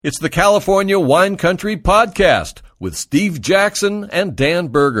It's the California Wine Country Podcast with Steve Jackson and Dan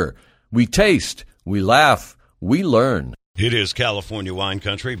Berger. We taste, we laugh, we learn. It is California Wine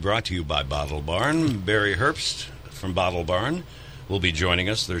Country, brought to you by Bottle Barn. Barry Herbst from Bottle Barn will be joining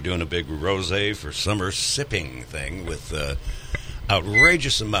us. They're doing a big rosé for summer sipping thing with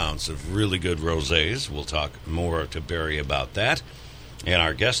outrageous amounts of really good rosés. We'll talk more to Barry about that. And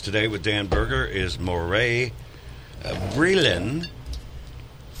our guest today with Dan Berger is Morét-Brealynn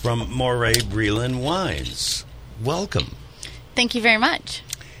from Morét-Brealynn Wines. Welcome. Thank you very much.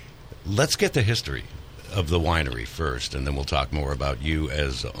 Let's get the history of the winery first, and then we'll talk more about you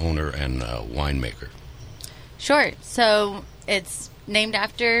as owner and winemaker. Sure. So it's named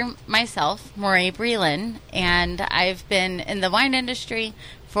after myself, Morét-Brealynn, and I've been in the wine industry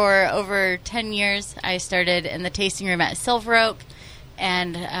for over 10 years. I started in the tasting room at Silver Oak,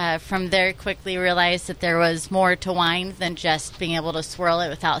 and from there quickly realized that there was more to wine than just being able to swirl it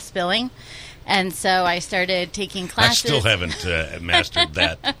without spilling. And so I started taking classes. I still haven't mastered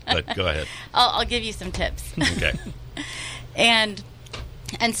that, but go ahead. I'll give you some tips. Okay. And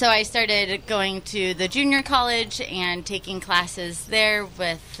so I started going to the junior college and taking classes there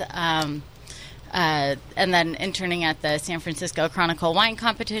with, and then interning at the San Francisco Chronicle Wine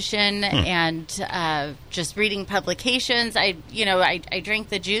Competition and just reading publications. I drank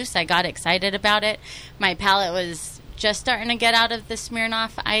the juice. I got excited about it. My palate was just starting to get out of the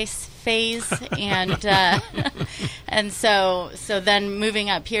Smirnoff Ice phase, and and so then moving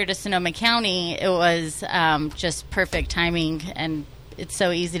up here to Sonoma County, it was just perfect timing, and it's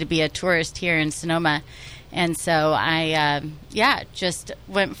so easy to be a tourist here in Sonoma. And so I just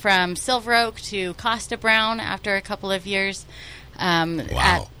went from Silver Oak to Costa Brown after a couple of years.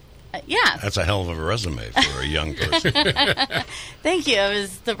 Wow. That's a hell of a resume for a young person. Thank you. It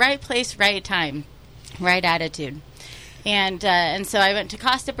was the right place, right time, right attitude. And so I went to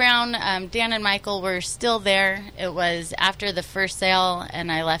Costa Brown. Dan and Michael were still there. It was after the first sale,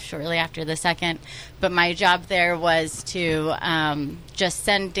 and I left shortly after the second. But my job there was to just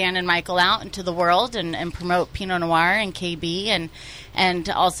send Dan and Michael out into the world and promote Pinot Noir and KB, and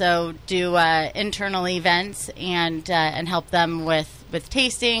also do internal events and help them with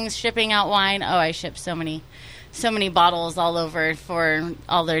tastings, shipping out wine. Oh, I ship so many bottles all over for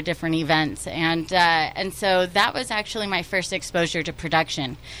all their different events. And so that was actually my first exposure to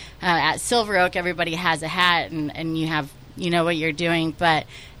production. At Silver Oak, everybody has a hat and you know what you're doing. But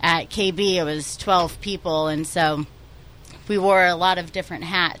at KB, it was 12 people. And so we wore a lot of different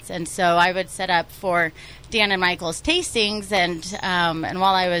hats. And so I would set up for Dan and Michael's tastings. And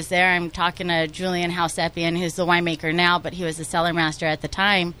while I was there, I'm talking to Julian Housepian, who's the winemaker now, but he was the cellar master at the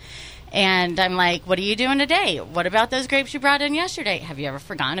time. And I'm like, what are you doing today? What about those grapes you brought in yesterday? Have you ever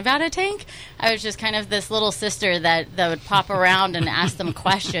forgotten about a tank? I was just kind of this little sister that would pop around and ask them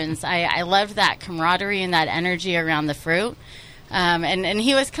questions. I loved that camaraderie and that energy around the fruit. And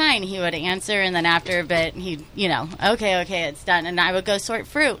he was kind. He would answer, and then after a bit, he'd, okay, it's done. And I would go sort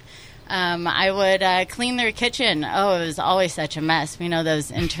fruit. I would clean their kitchen. Oh, it was always such a mess. We know those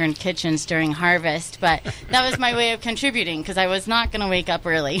intern kitchens during harvest, but that was my way of contributing because I was not going to wake up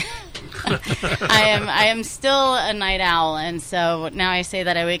early. I am still a night owl, and so now I say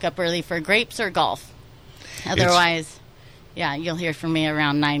that I wake up early for grapes or golf. Otherwise, you'll hear from me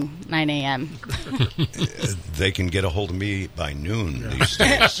around 9 a.m. They can get a hold of me by noon these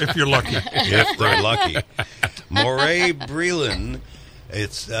days. If you're lucky. If they're lucky. Morét-Brealynn.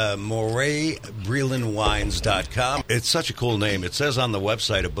 It's Morét-BrealynWines.com. It's such a cool name. It says on the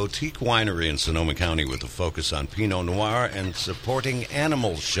website, a boutique winery in Sonoma County with a focus on Pinot Noir and supporting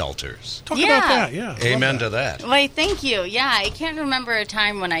animal shelters. Talk about that, yeah. Amen to that. Why, thank you. Yeah, I can't remember a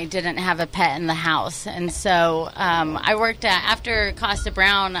time when I didn't have a pet in the house. And so I worked after Costa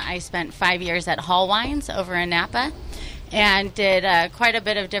Brown, I spent 5 years at Hall Wines over in Napa. And did quite a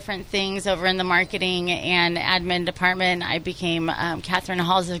bit of different things over in the marketing and admin department. I became Catherine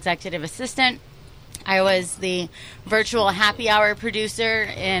Hall's executive assistant. I was the virtual happy hour producer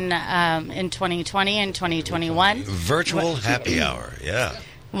in 2020 and 2021. Virtual happy hour, yeah.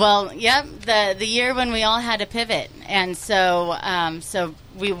 Well, yep, the year when we all had to pivot, and so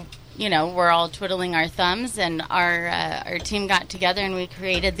we, we're all twiddling our thumbs, and our team got together and we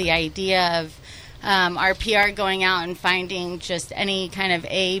created the idea of our PR going out and finding just any kind of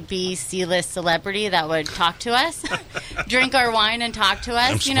A, B, C-list celebrity that would talk to us, drink our wine and talk to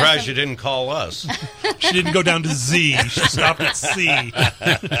us. I'm surprised you didn't call us. She didn't go down to Z. She stopped at C.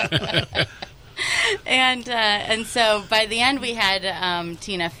 And so by the end we had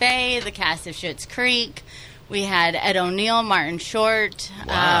Tina Fey, the cast of Schitt's Creek. We had Ed O'Neill, Martin Short,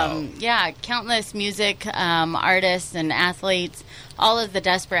 Wow. countless music artists and athletes, all of the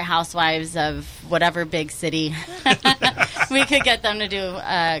desperate housewives of whatever big city. We could get them to do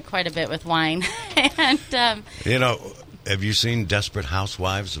quite a bit with wine. And have you seen Desperate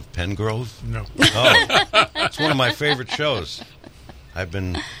Housewives of Pengrove? No. Oh, it's one of my favorite shows. I've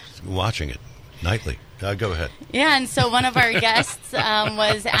been watching it nightly. Go ahead. Yeah, and so one of our guests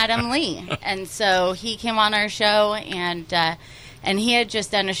was Adam Lee, and so he came on our show, and he had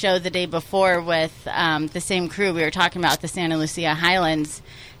just done a show the day before with the same crew we were talking about, the Santa Lucia Highlands,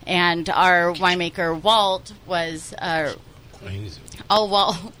 and our winemaker Walt was our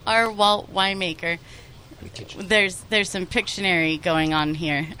Walt winemaker. There's some Pictionary going on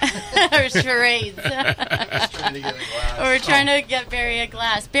here, or charades. We're trying to get Barry a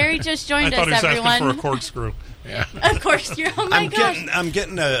glass. Barry just joined I thought us, he was everyone. asking for a corkscrew. Yeah. A corkscrew. Oh my gosh! I'm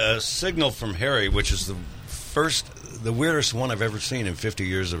getting a signal from Harry, which is the weirdest one I've ever seen in 50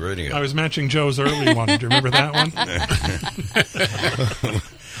 years of radio. I was matching Joe's early one. Do you remember that one?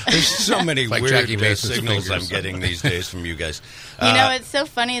 There's so many like weird Jackie Mason's signals fingers. I'm getting these days from you guys. It's so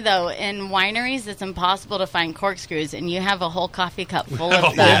funny, though. In wineries, it's impossible to find corkscrews, and you have a whole coffee cup full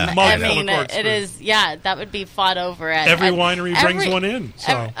of them. whole mug I full of mean, corkscrews. it is, that would be fought over at... Every winery brings one in.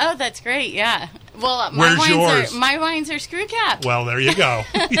 So. Oh, that's great, yeah. Well, Where's yours? My wines are screw cap. Well, there you go.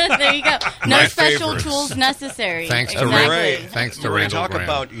 There you go. No My special favorites. tools necessary. Thanks to Exactly. Ray. Thanks to Ray, Randall talk Graham.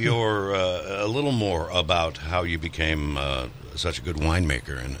 about your a little more about how you became such a good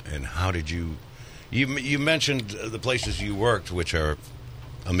winemaker, and how did you mentioned the places you worked, which are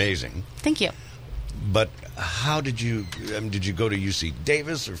amazing. Thank you. But how did you go to UC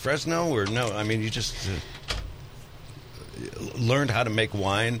Davis or Fresno, or no? I mean, you just learned how to make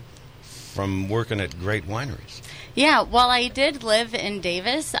wine from working at great wineries. Yeah, while I did live in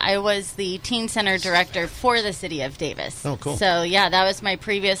Davis, I was the teen center director for the city of Davis. Oh, cool. So, yeah, that was my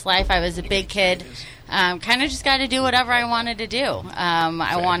previous life. I was a big kid. Kind of just got to do whatever I wanted to do.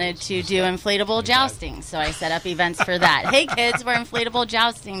 I wanted to do inflatable jousting, so I set up events for that. Hey, kids, we're inflatable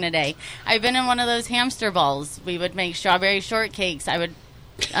jousting today. I've been in one of those hamster balls. We would make strawberry shortcakes. I would...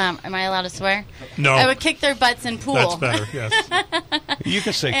 am I allowed to swear? No. I would kick their butts in pool. That's better, yes. You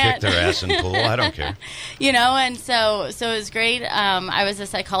can say kick their ass in pool. I don't care. And so it was great. I was a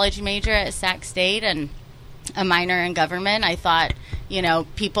psychology major at Sac State and a minor in government. I thought,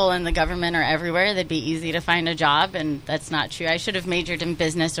 people in the government are everywhere. They'd be easy to find a job, and that's not true. I should have majored in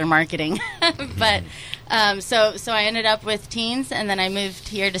business or marketing. But so I ended up with teens, and then I moved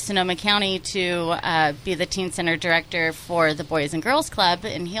here to Sonoma County to be the teen center director for the Boys and Girls Club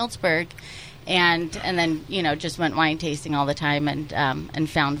in Healdsburg. And then, just went wine tasting all the time and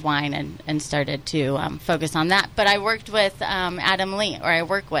found wine and started to focus on that. But I worked with Adam Lee, or I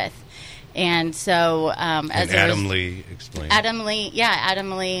work with. And so Adam Lee, explain. Adam Lee,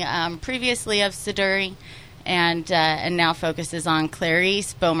 previously of Siduri, and now focuses on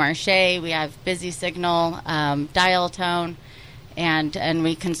Clarice, Beaumarchais. We have Busy Signal, Dial Tone, and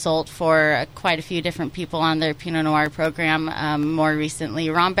we consult for quite a few different people on their Pinot Noir program. More recently,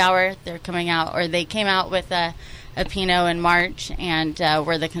 Rombauer, they came out with a Pinot in March, and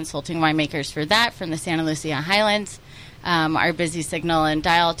we're the consulting winemakers for that from the Santa Lucia Highlands. Our Busy Signal and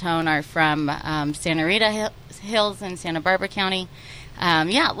Dial Tone are from Santa Rita Hills in Santa Barbara County.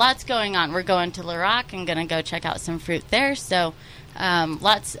 Lots going on. We're going to La Roque and going to go check out some fruit there. So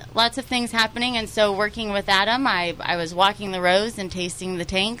lots of things happening. And so working with Adam, I was walking the rows and tasting the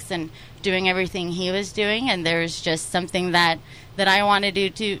tanks and doing everything he was doing. And there was just something that I wanted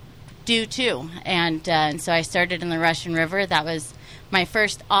to do too. And so I started in the Russian River. That was my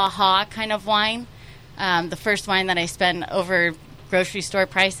first aha kind of wine. The first wine that I spent over grocery store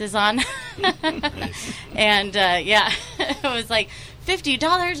prices on. And, it was like,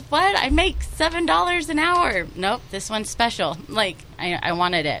 $50? What? I make $7 an hour. Nope, this one's special. Like, I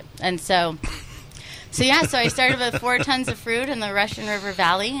wanted it. And so I started with 4 tons of fruit in the Russian River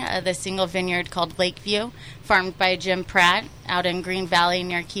Valley, the single vineyard called Lakeview, farmed by Jim Pratt out in Green Valley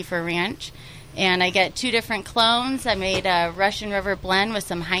near Kiefer Ranch. And I get 2 different clones. I made a Russian River blend with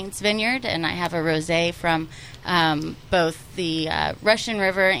some Heinz Vineyard, and I have a rosé from both the Russian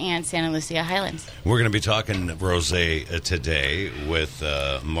River and Santa Lucia Highlands. We're going to be talking rosé today with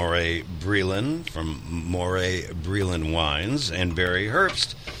Morét-Brealynn from Morét-Brealynn Wines and Barry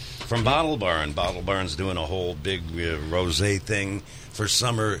Herbst from Bottle Barn. Bottle Barn's doing a whole big rosé thing for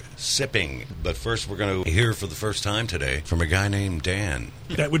summer sipping. But first, we're going to hear for the first time today from a guy named Dan.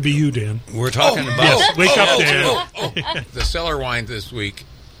 That would be you, Dan. We're talking about... Yes, wake up, Dan. The cellar wine this week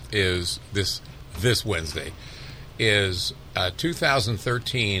is this Wednesday is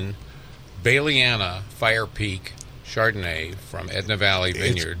 2013 Baileyana Fire Peak Chardonnay from Edna Valley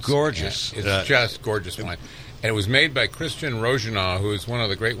Vineyards. It's gorgeous. And it's just gorgeous wine. And it was made by Christian Rogenau, who is one of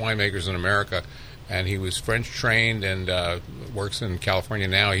the great winemakers in America. And he was French trained and works in California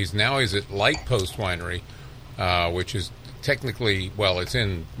now. He's at Light Post Winery, which is technically, well, it's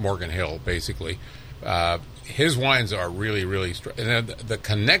in Morgan Hill, basically. His wines are really, really strong. And the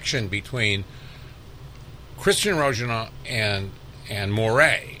connection between Christian Rogenau and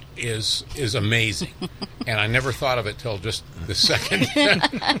Morét is amazing. And I never thought of it till just the second.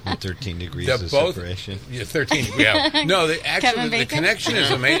 13 degrees of separation. Yeah, 13. Yeah. No, the connection is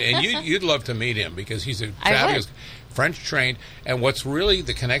amazing. And you'd love to meet him because he's a fabulous French trained. And what's really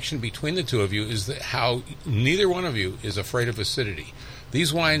the connection between the two of you is that how neither one of you is afraid of acidity.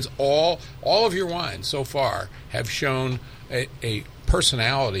 These wines, all of your wines so far have shown a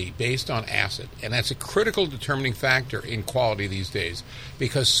personality based on acid, and that's a critical determining factor in quality these days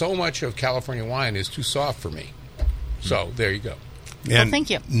because so much of California wine is too soft for me. So there you go. Well, thank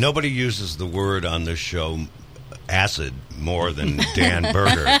you. Nobody uses the word on this show acid more than Dan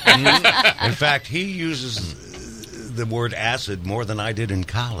Berger. In fact, he uses the word acid more than I did in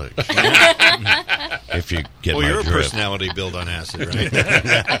college. If you get my your drift. personality built on acid,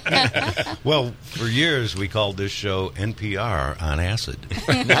 right? Well, for years we called this show NPR on acid.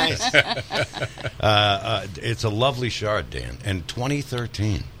 Nice. It's a lovely Chard, Dan, and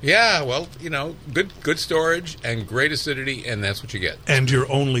 2013. Yeah, well, good storage and great acidity, and that's what you get. And your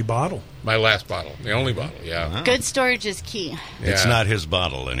only bottle. My last bottle, the only bottle, yeah. Wow. Good storage is key. It's not his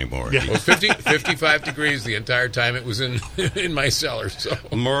bottle anymore. Yeah. Well, 55 degrees the entire time it was in my cellar. So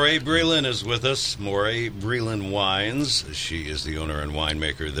Morét-Brealynn is with us. Morét-Brealynn Wines. She is the owner and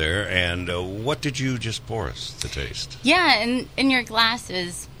winemaker there. And what did you just pour us to taste? Yeah, and in your glass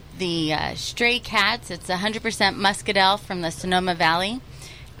is the Stray Cats. It's 100% Muscadel from the Sonoma Valley.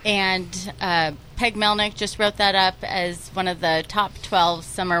 And Peg Melnick just wrote that up as one of the top 12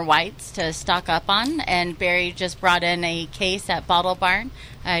 summer whites to stock up on. And Barry just brought in a case at Bottle Barn.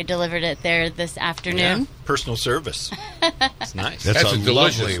 I delivered it there this afternoon. Yeah, personal service. It's nice. that's a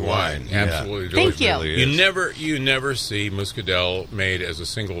delicious lovely wine. Yeah. Absolutely Thank delicious. you. You never see Muscadel made as a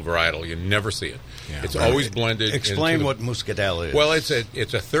single varietal. You never see it. Yeah. It's always blended. Explain into what Muscadel is. Well, it's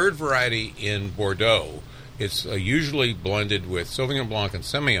a third variety in Bordeaux. It's usually blended with Sauvignon Blanc and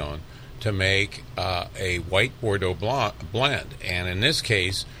Semillon to make a white Bordeaux blend. And in this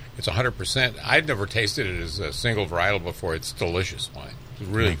case, it's 100%. I'd never tasted it as a single varietal before. It's delicious wine. It's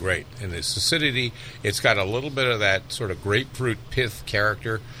really great. And its acidity, it's got a little bit of that sort of grapefruit pith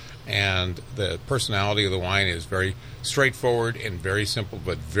character. And the personality of the wine is very straightforward and very simple,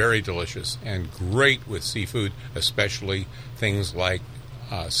 but very delicious and great with seafood, especially things like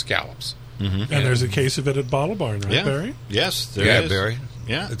scallops. Mm-hmm. And there's a case of it at Bottle Barn, right, Yeah. Barry? Yes, there yeah, is. Barry.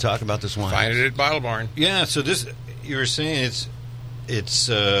 Yeah. Talk about this wine. Find it at Bottle Barn. Yeah, so this, you were saying it's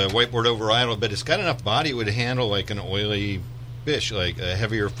white Bordeaux varietal, but it's got enough body it would handle like an oily fish, like a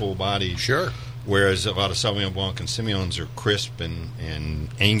heavier, full body. Sure. Whereas a lot of Sauvignon Blanc and Semillons are crisp and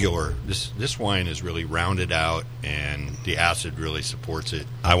angular. This wine is really rounded out, and the acid really supports it.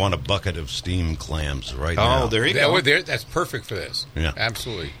 I want a bucket of steamed clams right now. Oh, there you go. That's perfect for this. Yeah.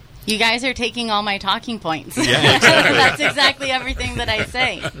 Absolutely. You guys are taking all my talking points. Yeah, exactly. That's exactly everything that I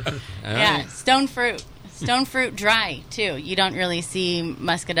say. Yeah, stone fruit dry, too. You don't really see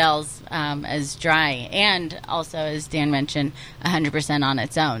muscadels as dry, and also, as Dan mentioned, 100% on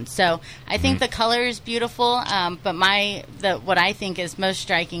its own. So I think the color is beautiful, but what I think is most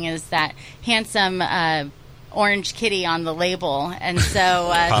striking is that handsome orange kitty on the label, and so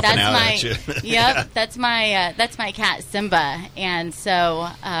Popping out that's at my you. that's my cat Simba, and so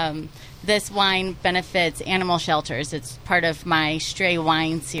this wine benefits animal shelters. It's part of my stray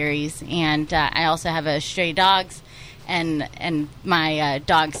wine series, and I also have a stray dogs, and my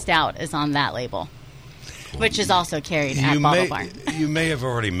dog Stout is on that label, which is also carried at Bottle Barn. You may have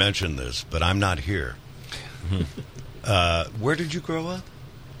already mentioned this, but I'm not here. Where did you grow up?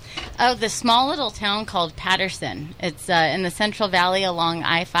 Oh, the small little town called Patterson. It's in the Central Valley along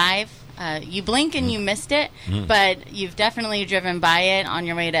I-5. You blink and you missed it, but you've definitely driven by it on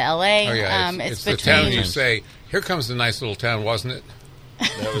your way to L.A. Oh, yeah. It's the town you say, here comes the nice little town, wasn't it?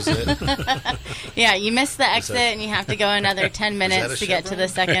 That was it. Yeah, you missed the exit, and you have to go another 10 minutes to get to the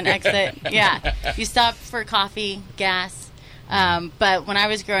second exit. Yeah, you stop for coffee, gas. But when I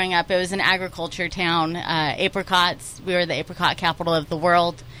was growing up, it was an agriculture town. Apricots, we were the apricot capital of the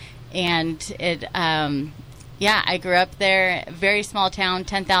world. And it, I grew up there, very small town,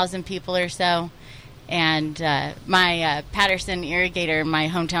 10,000 people or so. And my Patterson Irrigator, my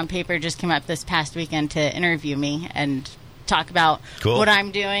hometown paper, just came up this past weekend to interview me and talk about Cool. what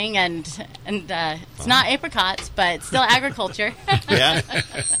I'm doing, and it's not apricots, but it's still agriculture. Yeah,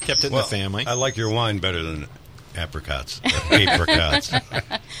 kept it in the family. I like your wine better than apricots. Apricots.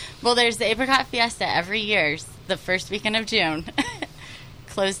 Well, there's the apricot fiesta every year, the first weekend of June.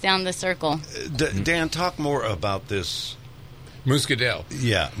 Close down the circle. Dan, talk more about this. Muscadelle.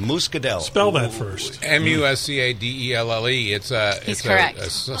 Yeah, Muscadelle. Spell that first. Muscadelle. It's a correct. a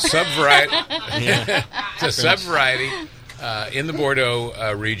subvariety. It's a subvariety in the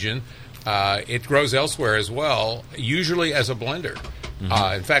Bordeaux region. It grows elsewhere as well, usually as a blender.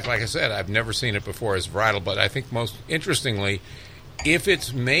 In fact, like I said, I've never seen it before as varietal, but I think most interestingly, if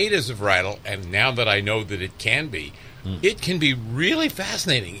it's made as a varietal, and now that I know that it can be, it can be really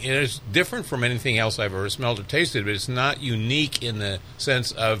fascinating. It is different from anything else I've ever smelled or tasted, but it's not unique in the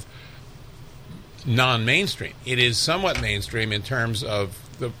sense of non-mainstream. It is somewhat mainstream in terms of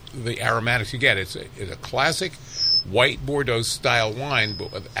the aromatics you get. It's a classic white Bordeaux style wine,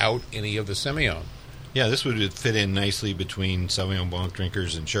 but without any of the Semillon. Yeah, this would fit in nicely between Sauvignon Blanc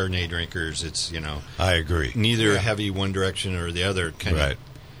drinkers and Chardonnay drinkers. It's, I agree. neither heavy one direction or the other. Right.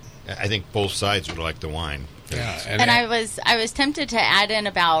 I think both sides would like the wine. Yeah, And I was tempted to add in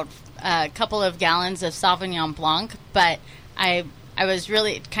about a couple of gallons of Sauvignon Blanc, but I was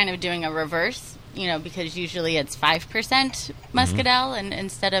really kind of doing a reverse, because usually it's 5% Muscadelle and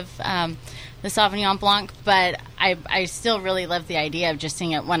instead of the Sauvignon Blanc. But I still really love the idea of just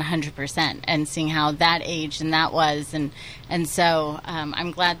seeing it 100% and seeing how that aged and that was, and so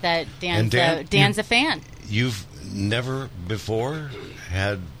I'm glad that Dan's a fan. You've never before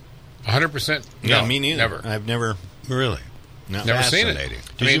had 100%. Yeah, No, me neither. Never. I've never really. no. Never seen it. Fascinating.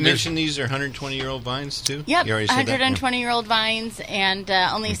 Did I you mean, mention these are 120-year-old vines too? Yep, You already said that? 120-year-old vines and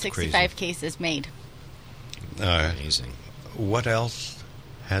only That's 65 crazy. cases made. Amazing. What else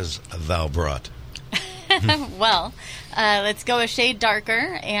has thou brought? Well, let's go a shade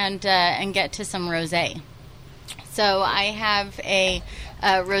darker and get to some rosé. So I have a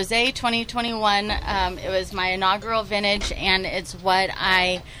rosé 2021. It was my inaugural vintage, and it's what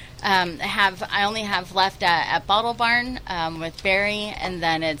I I only have left at Bottle Barn with Barry, and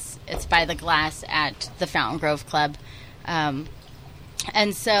then it's by the glass at the Fountain Grove Club. And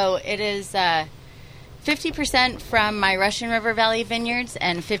so it is 50% from my Russian River Valley vineyards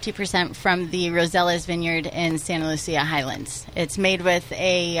and 50% from the Rosella's vineyard in Santa Lucia Highlands. It's made with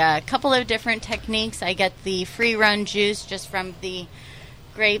a couple of different techniques. I get the free run juice just from the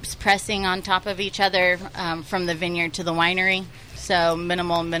grapes pressing on top of each other from the vineyard to the winery. So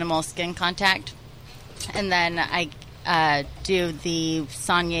minimal skin contact. And then I do the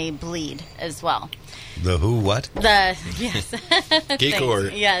Saunier bleed as well. The who what? Yes. Geek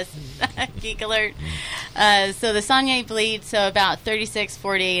alert. Yes. Geek alert. So the Saunier bleed, so about 36,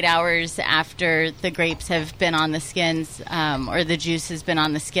 48 hours after the grapes have been on the skins, or the juice has been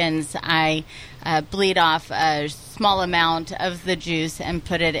on the skins, I bleed off a small amount of the juice and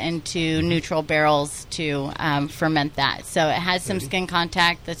put it into neutral barrels to ferment that. So it has some skin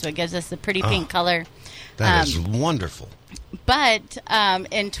contact. That's what gives us the pretty pink color. That is wonderful. But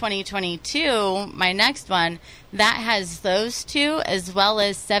in 2022, my next one, that has those two as well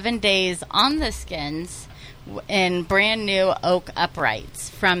as 7 days on the skins in brand new oak uprights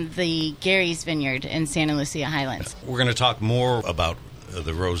from the Gary's Vineyard in Santa Lucia Highlands. We're going to talk more about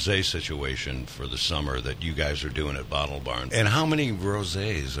the rosé situation for the summer that you guys are doing at Bottle Barn. And how many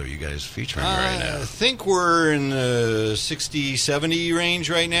rosés are you guys featuring right now? I think we're in the 60, 70 range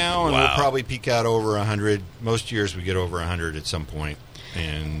right now, and Wow. we'll probably peak out over 100. Most years we get over 100 at some point,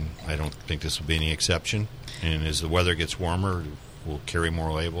 and I don't think this will be any exception. And as the weather gets warmer, we'll carry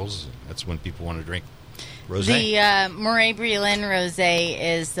more labels. That's when people want to drink rosé. The Morét-Brealynn Rosé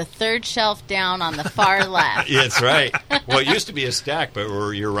is the third shelf down on the far left. Yeah, that's right. Well, it used to be a stack, but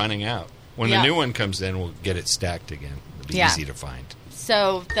you're running out. When Yeah. the new one comes in, we'll get it stacked again. It'll be Yeah. easy to find.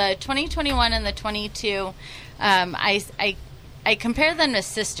 So the 2021 and the 22, I compare them to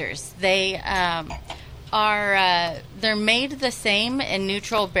sisters. They they're made the same in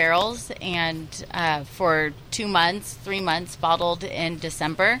neutral barrels and for 2 months, 3 months, bottled in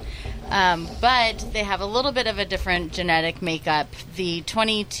December. But they have a little bit of a different genetic makeup. The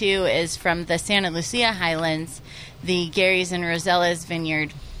 22 is from the Santa Lucia Highlands, the Gary's and Rosella's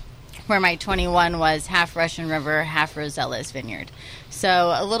Vineyard, where my 21 was half Russian River, half Rosella's Vineyard.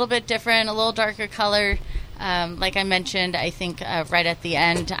 So a little bit different, a little darker color. Like I mentioned, I think right at the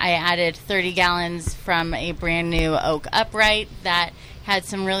end, I added 30 gallons from a brand new oak upright that had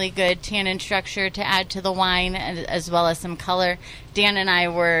some really good tannin structure to add to the wine, as well as some color. Dan and I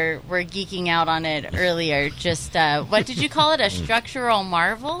were geeking out on it earlier. Just, what did you call it, a structural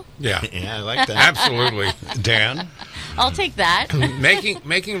marvel? Yeah. Yeah, I like that. Absolutely. Dan? I'll take that.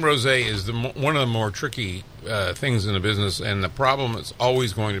 making rosé is one of the more tricky things in the business, and the problem is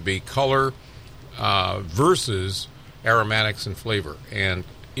always going to be color versus aromatics and flavor. And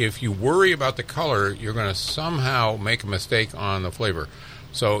if you worry about the color, you're going to somehow make a mistake on the flavor.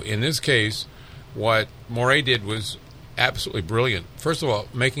 So in this case, what Morét did was absolutely brilliant. First of all,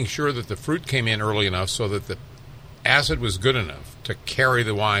 making sure that the fruit came in early enough so that the acid was good enough to carry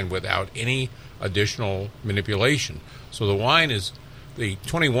the wine without any additional manipulation. So the wine is, the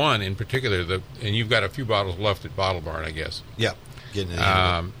 21 in particular, and you've got a few bottles left at Bottle Barn, I guess. Yeah. Getting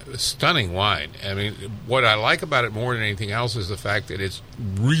it Stunning wine. I mean, what I like about it more than anything else is the fact that it's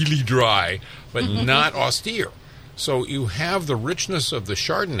really dry, but not austere. So you have the richness of the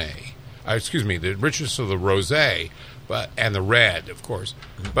Chardonnay, the richness of the rosé, and the red, of course,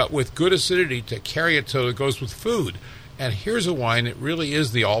 but with good acidity to carry it so it goes with food. And here's a wine that really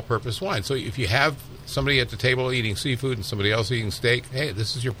is the all-purpose wine. So if you have somebody at the table eating seafood and somebody else eating steak, hey,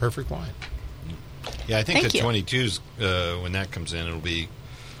 this is your perfect wine. Yeah, I think Thank the you. 22s, when that comes in, it'll be...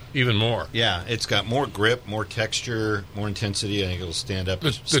 Even more. Yeah, it's got more grip, more texture, more intensity. I think it'll stand up.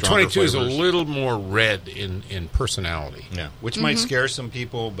 The 22 is a little more red in personality. Yeah, which might scare some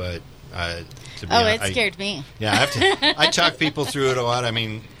people, but... It scared me. Yeah, I talk people through it a lot. I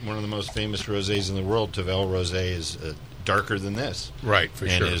mean, one of the most famous rosés in the world, Tavel Rosé, is darker than this. Right, for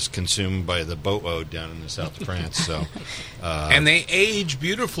and sure. is consumed by the boatload down in the south of France. So, and they age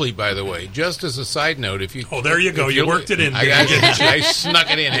beautifully, by the way. Just as a side note, if you there you go. You worked it in. I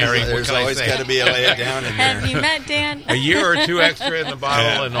snuck it in, Harry. There's always got to be a lay it down in there. Have you met Dan? A year or two extra in the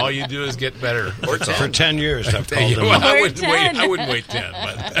bottle, and all you do is get better. Or For 10 years, I've called him. Well, Or 10. I wouldn't wait 10.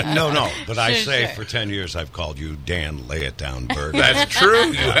 But No, but I Sure, say sure. for 10 years I've called you Dan Lay It Down Berg. that's true.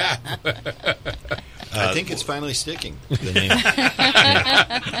 You have. I think it's finally sticking. The name.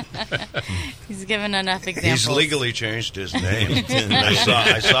 He's given enough examples. He's legally changed his name. I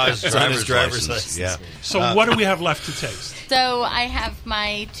saw his It's on his driver's license. license. Yeah. So what do we have left to taste? So I have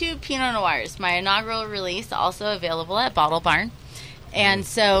my 2 Pinot Noirs, my inaugural release, also available at Bottle Barn. And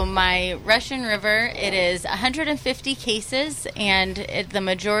so my Russian River, it is 150 cases, and the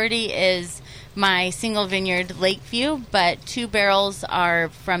majority is my single vineyard Lakeview, but 2 barrels are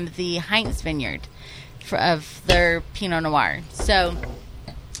from the Heinz Vineyard of their Pinot Noir. So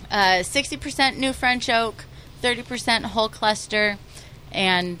 60% New French Oak, 30% whole cluster,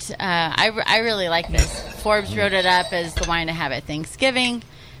 and I really like this. Forbes wrote it up as the wine to have at Thanksgiving.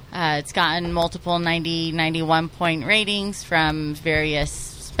 It's gotten multiple 90, 91 point ratings from various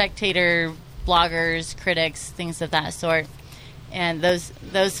spectator, bloggers, critics, things of that sort, and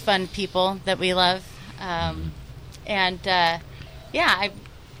those fun people that we love. I'm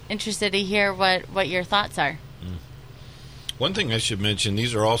interested to hear what your thoughts are. One thing I should mention,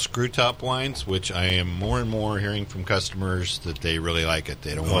 these are all screw top wines, which I am more and more hearing from customers that they really like it.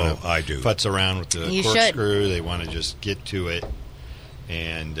 They don't want to futz around with the You corkscrew. They want to just get to it.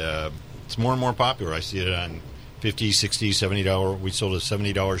 And it's more and more popular. I see it on $50, $60, $70. We sold a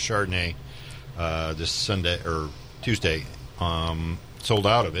 $70 Chardonnay this Sunday or Tuesday. Sold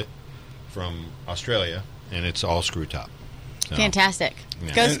out of it from Australia, and it's all screw top. So, Fantastic.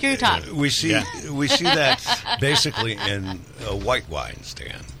 Yeah. Go screw top. We see that basically in white wines,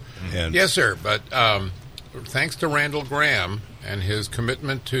 Dan. And Yes, sir. But thanks to Randall Graham and his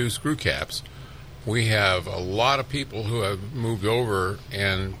commitment to screw caps, we have a lot of people who have moved over,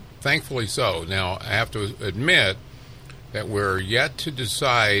 and thankfully so. Now, I have to admit that we're yet to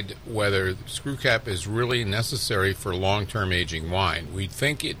decide whether screw cap is really necessary for long-term aging wine. We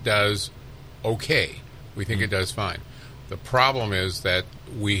think it does okay. We think it does fine. The problem is that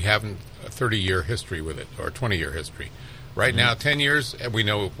we haven't a 30-year history with it, or a 20-year history. Right now, 10 years, and we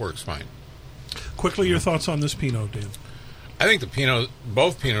know it works fine. Quickly, your thoughts on this Pinot, Dan? I think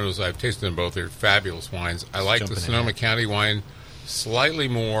both Pinots, I've tasted them both, are fabulous wines. I like the Sonoma County wine slightly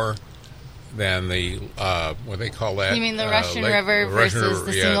more than the, what they call that? You mean the Russian River versus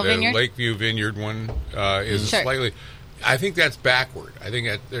the single vineyard? The Lakeview Vineyard one is slightly... I think that's backward. I think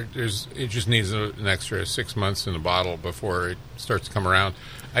that it just needs an extra 6 months in the bottle before it starts to come around.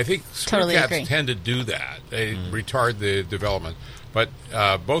 I think screw caps tend to do that. They retard the development. But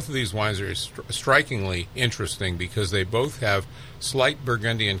both of these wines are strikingly interesting because they both have slight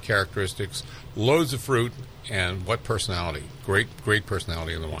Burgundian characteristics, loads of fruit, and what personality. Great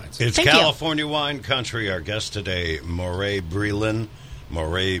personality in the wines. It's California Wine Country. Our guest today, Morét-Brealynn.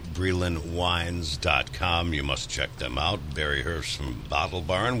 MorétBrealynWines.com. You must check them out. Barry Herbst from Bottle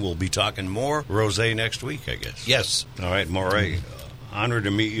Barn. We'll be talking more rosé next week, I guess. Yes. All right, Morét. Honored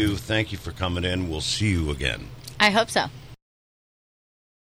to meet you. Thank you for coming in. We'll see you again. I hope so.